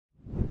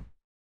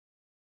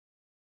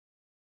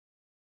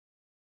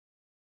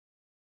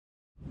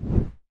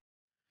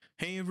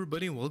Hey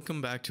everybody, welcome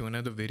back to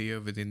another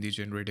video within the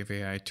Generative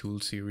AI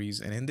tool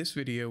series, and in this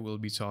video we'll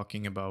be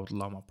talking about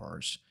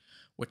LlamaParse,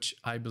 which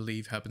I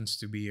believe happens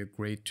to be a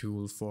great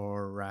tool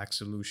for RAG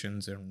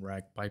solutions and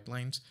RAG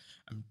pipelines.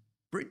 I'm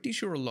pretty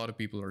sure a lot of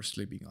people are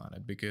sleeping on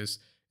it because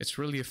it's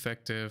really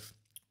effective,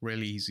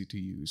 really easy to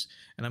use,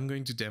 and I'm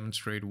going to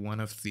demonstrate one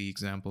of the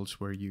examples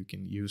where you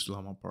can use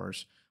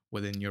LlamaParse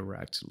within your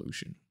RAG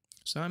solution.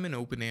 So I'm in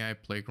OpenAI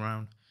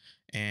Playground,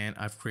 and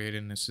I've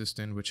created an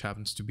assistant which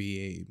happens to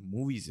be a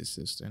movies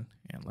assistant.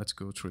 And let's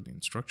go through the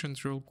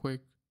instructions real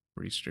quick.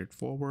 Pretty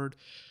straightforward.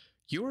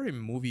 You are a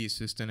movie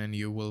assistant and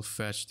you will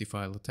fetch the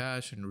file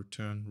attached and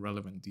return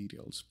relevant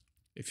details.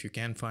 If you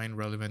can't find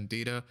relevant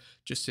data,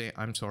 just say,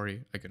 I'm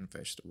sorry, I couldn't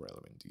fetch the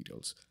relevant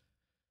details.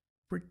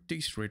 Pretty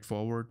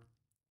straightforward.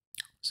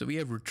 So we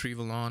have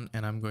retrieval on,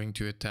 and I'm going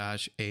to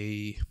attach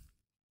a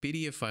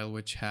PDF file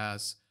which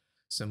has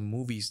some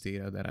movies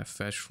data that I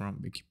fetched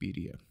from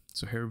Wikipedia.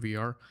 So here we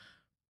are.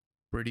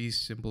 Pretty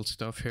simple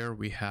stuff here.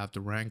 We have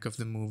the rank of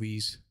the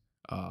movies,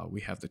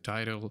 we have the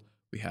title,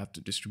 we have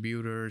the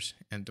distributors,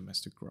 and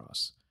domestic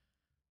gross.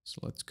 So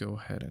let's go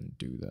ahead and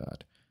do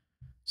that.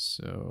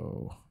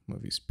 So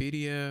movies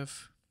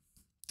PDF.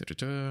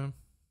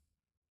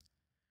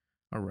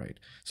 All right,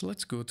 so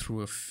let's go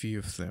through a few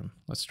of them.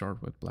 Let's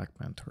start with Black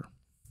Panther.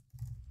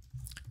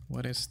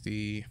 What is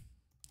the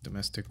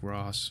domestic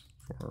gross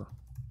for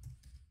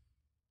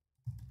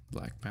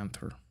Black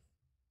Panther?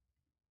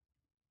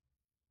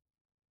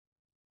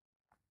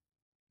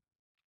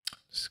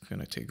 It's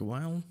gonna take a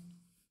while.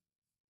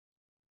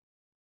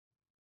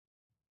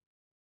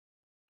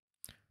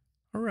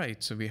 All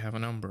right, so we have a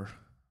number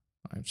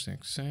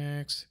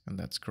 566, and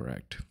that's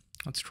correct.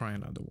 Let's try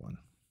another one.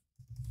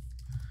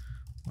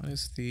 What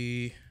is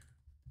the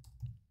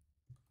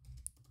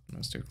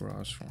domestic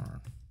gross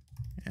for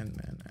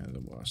Ant-Man and the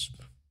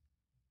Wasp?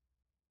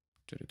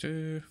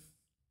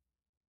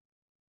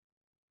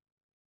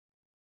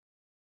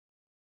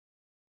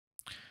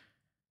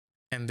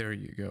 And there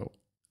you go.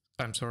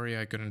 I'm sorry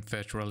I couldn't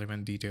fetch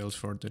relevant details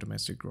for the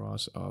domestic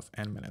gross of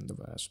Ant-Man and the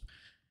Wasp,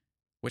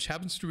 which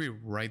happens to be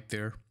right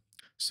there.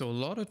 So a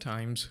lot of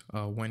times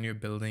when you're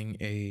building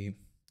a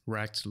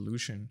RAG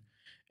solution,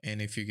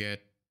 and if you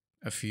get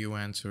a few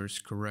answers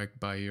correct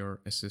by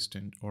your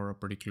assistant or a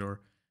particular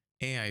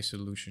AI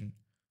solution,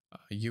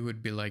 you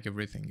would be like,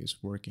 everything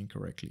is working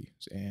correctly.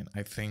 And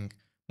I think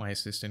my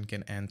assistant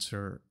can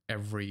answer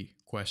every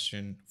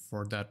question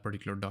for that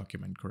particular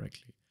document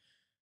correctly,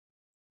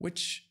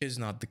 which is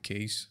not the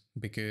case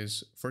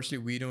because firstly,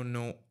 we don't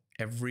know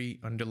every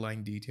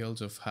underlying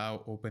details of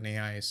how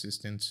OpenAI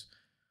assistants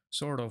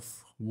sort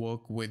of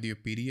work with your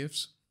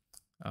PDFs.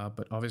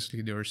 But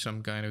obviously there is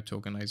some kind of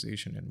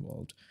tokenization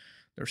involved.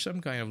 There's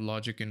some kind of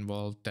logic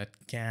involved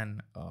that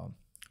can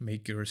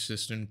make your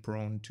assistant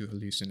prone to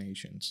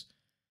hallucinations.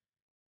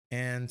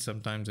 And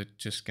sometimes it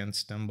just can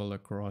stumble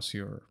across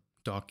your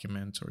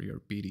documents or your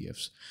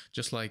PDFs,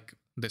 just like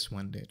this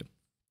one did.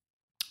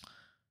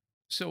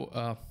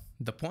 So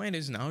the point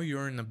is, now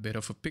you're in a bit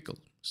of a pickle.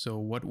 So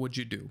what would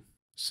you do?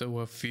 So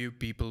a few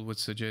people would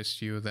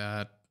suggest you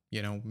that,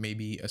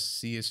 maybe a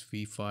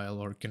CSV file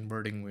or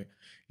converting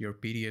your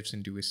PDFs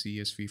into a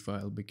CSV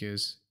file,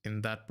 because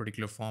in that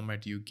particular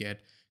format, you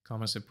get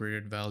comma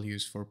separated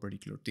values for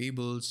particular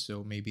tables.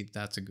 So maybe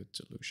that's a good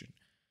solution.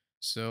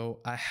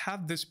 So I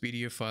have this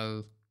PDF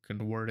file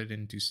converted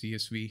into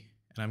CSV,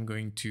 and I'm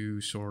going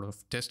to sort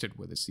of test it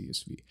with a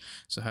CSV.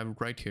 So I have it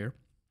right here,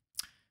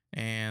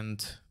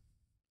 and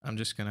I'm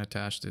just going to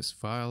attach this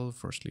file.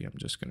 Firstly, I'm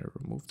just going to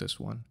remove this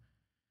one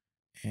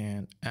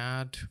and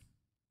add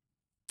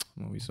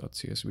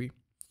movies.csv.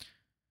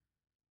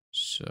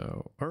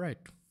 So, all right.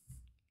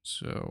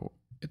 So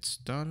it's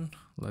done.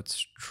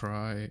 Let's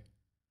try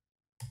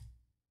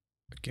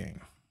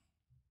again.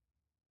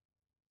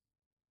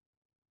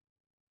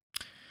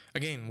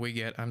 Again, we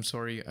get, I'm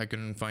sorry, I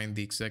couldn't find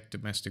the exact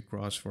domestic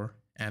gross for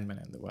Ant-Man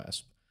and the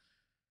Wasp.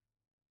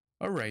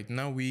 All right,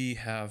 now we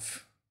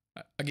have,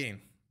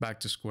 again, back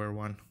to square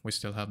one. We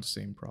still have the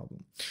same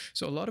problem.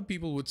 So a lot of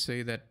people would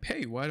say that,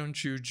 hey, why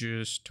don't you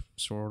just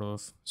sort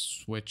of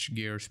switch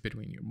gears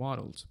between your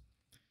models?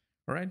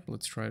 All right,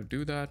 let's try to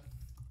do that.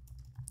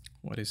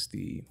 What is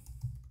the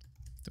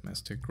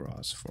domestic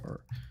gross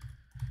for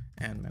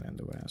Ant-Man and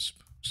the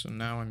Wasp? So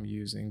now I'm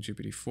using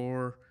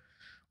GPT-4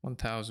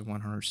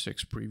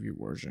 1106 preview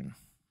version.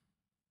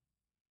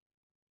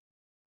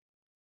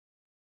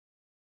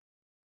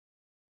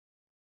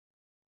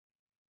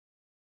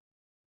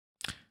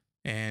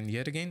 And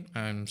yet again,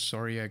 I'm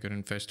sorry I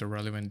couldn't fetch the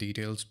relevant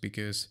details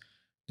because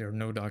there are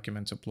no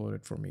documents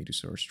uploaded for me to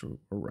search through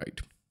or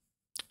write.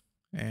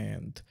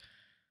 And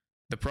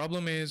the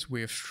problem is, we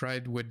have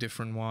tried with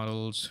different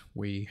models.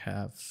 We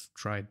have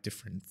tried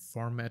different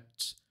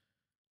formats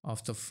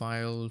of the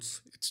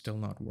files. It's still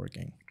not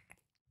working.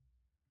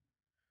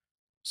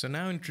 So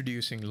now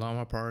introducing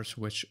LlamaParse,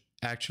 which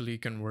actually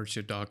converts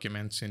your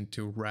documents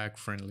into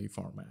RAG-friendly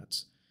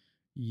formats.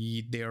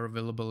 They are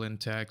available in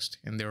text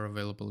and they're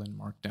available in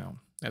markdown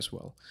as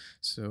well.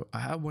 So I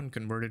have one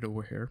converted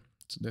over here.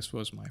 So this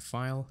was my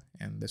file,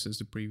 and this is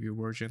the preview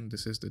version.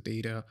 This is the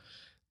data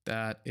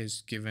that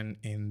is given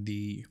in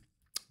the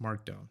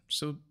markdown.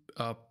 So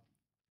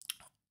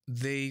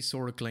they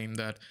sort of claim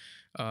that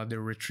their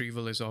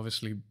retrieval is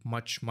obviously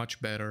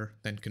much better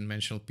than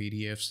conventional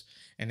PDFs,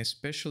 and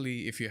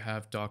especially if you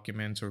have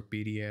documents or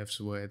PDFs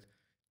with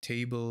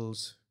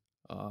tables,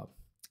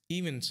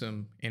 even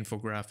some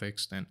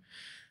infographics, then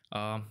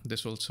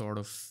this will sort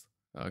of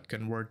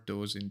convert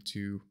those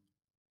into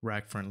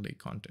RAG-friendly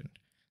content,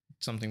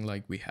 something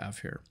like we have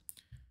here.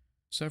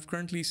 So I've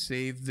currently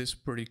saved this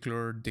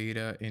particular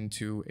data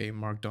into a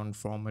markdown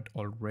format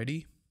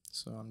already.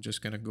 So I'm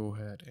just going to go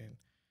ahead and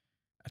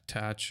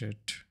attach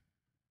it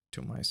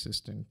to my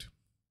assistant.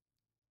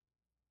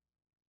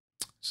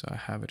 So I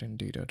have it in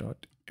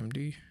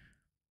data.md.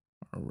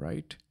 All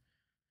right.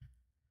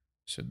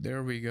 So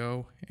there we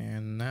go.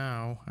 And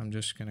now I'm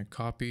just going to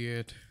copy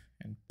it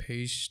and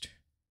paste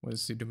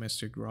what's the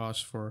domestic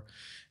gross for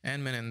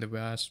Ant-Man and the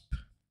Wasp.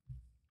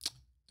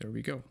 There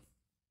we go.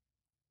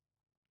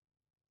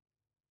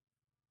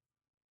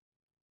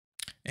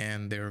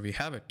 And there we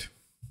have it.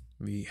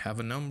 We have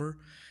a number,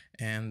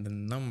 and the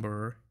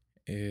number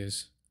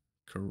is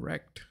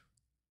correct.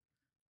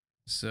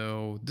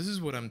 So this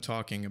is what I'm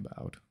talking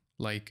about.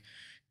 Like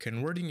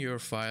converting your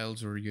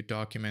files or your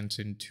documents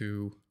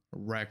into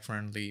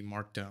RAG-friendly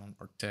markdown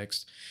or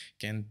text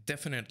can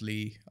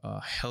definitely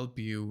help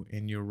you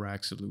in your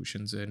RAG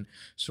solutions and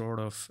sort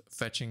of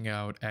fetching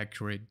out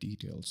accurate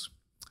details.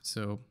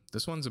 So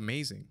this one's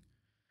amazing.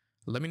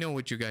 Let me know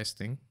what you guys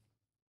think,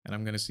 and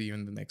I'm going to see you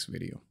in the next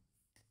video.